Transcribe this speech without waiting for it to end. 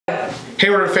Hey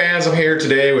Hornet fans, I'm here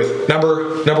today with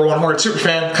number one Hornet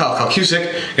superfan,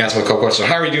 Calkusic. Ask my co-question.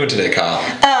 How are you doing today, Kyle?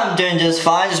 I'm doing just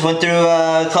fine. Just went through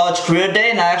college career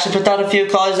day, and I actually picked out a few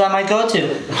colleges I might go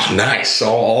to. Nice.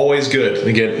 always good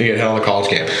to get head on the college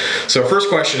game. So first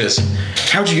question is,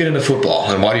 how'd you get into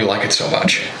football, and why do you like it so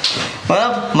much?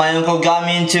 Well, my uncle got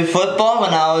me into football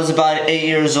when I was about 8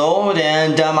 years old,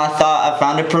 and I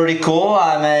found it pretty cool.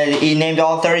 He named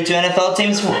all 32 NFL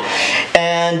teams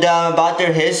and about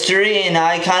their history, and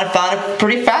I kind of found it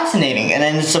pretty fascinating. And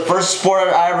then it's the first sport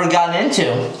I ever gotten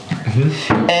into.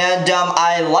 And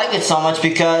I like it so much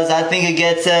because I think it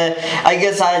gets. I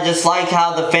guess I just like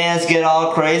how the fans get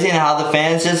all crazy and how the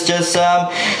fans just get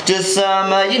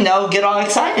all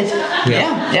excited.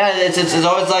 Yeah. It's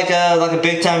always like a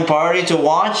big time party to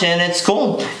watch, and it's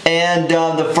cool. And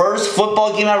the first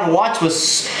football game I ever watched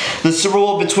was the Super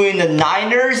Bowl between the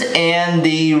Niners and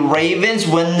the Ravens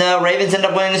when the Ravens ended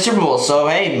up winning the Super Bowl. So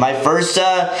hey, my first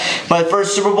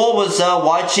Super Bowl was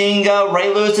watching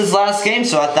Ray Lewis's last game.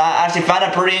 So I actually found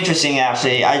it pretty interesting.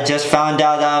 Actually, I just found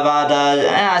out about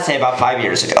I'd say about 5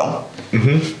 years ago.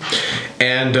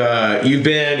 And you've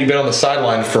been on the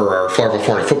sideline for our Flour Bluff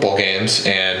Hornet football games,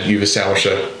 and you've established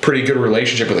a pretty good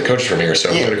relationship with the coaches from here. So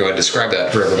I'm going to go ahead and describe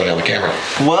that for everybody on the camera.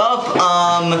 Well,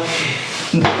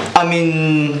 I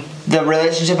mean, the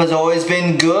relationship has always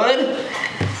been good.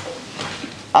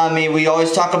 I mean, we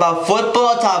always talk about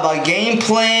football, talk about game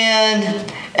plan,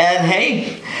 and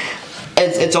hey,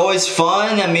 it's always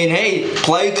fun. I mean, hey,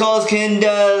 play calls can,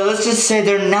 let's just say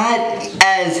they're not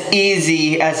as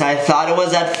easy as I thought it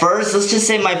was at first. Let's just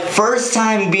say my first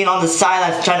time being on the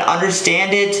sidelines trying to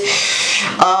understand it,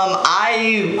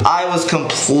 I was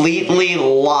completely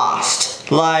lost.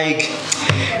 Like,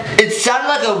 it sounded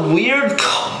like a weird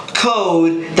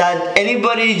code that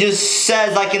anybody just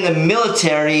says like in the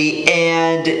military,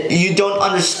 and you don't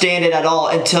understand it at all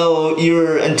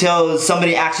until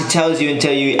somebody actually tells you,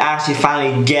 until you actually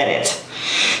finally get it.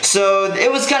 So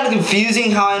it was kind of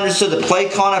confusing how I understood the play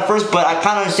call at first, but I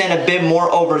kind of understand a bit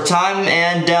more over time,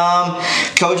 and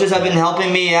coaches have been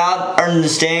helping me out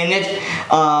understanding it,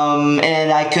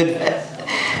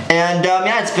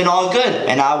 yeah, it's been all good.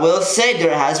 And I will say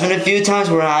there has been a few times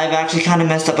where I've actually kind of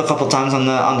messed up a couple times on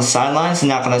the sidelines. I'm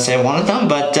not gonna say one of them,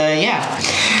 but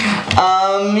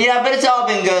but it's all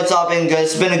been good.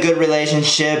 It's been a good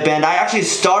relationship, and I actually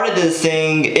started this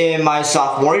thing in my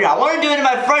sophomore year. I wanted to do it in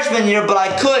my freshman year, but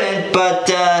I couldn't. But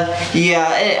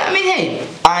I mean, hey,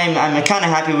 I'm kind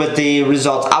of happy with the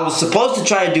results. I was supposed to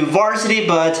try to do varsity,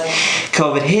 but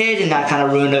COVID hit, and that kind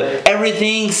of ruined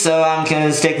everything. So I'm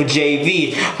gonna stick with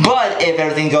JV. But if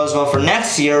everything goes well for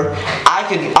next year, I'm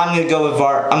gonna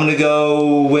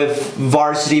go with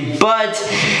varsity. But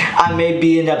I may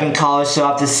end up in college, so I'll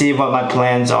have to see what my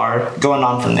plans are going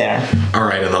on from there. All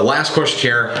right, and the last question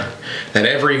here that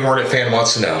every Hornet fan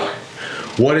wants to know: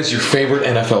 what is your favorite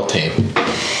NFL team?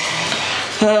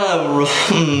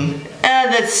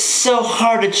 That's so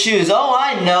hard to choose. Oh,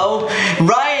 I know.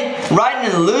 Right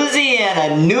in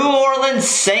Louisiana, New Orleans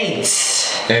Saints.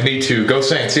 And me too. Go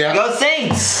Saints, yeah? Go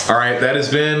Saints! All right, that has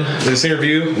been this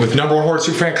interview with number one Hornet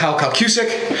superfan Kyle Calkusic.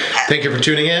 Thank you for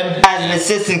tuning in. As an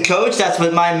assistant coach, that's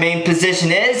what my main position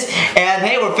is. And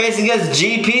hey, we're facing against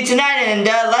GP tonight, and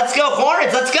let's go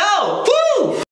Hornets, let's go! Woo!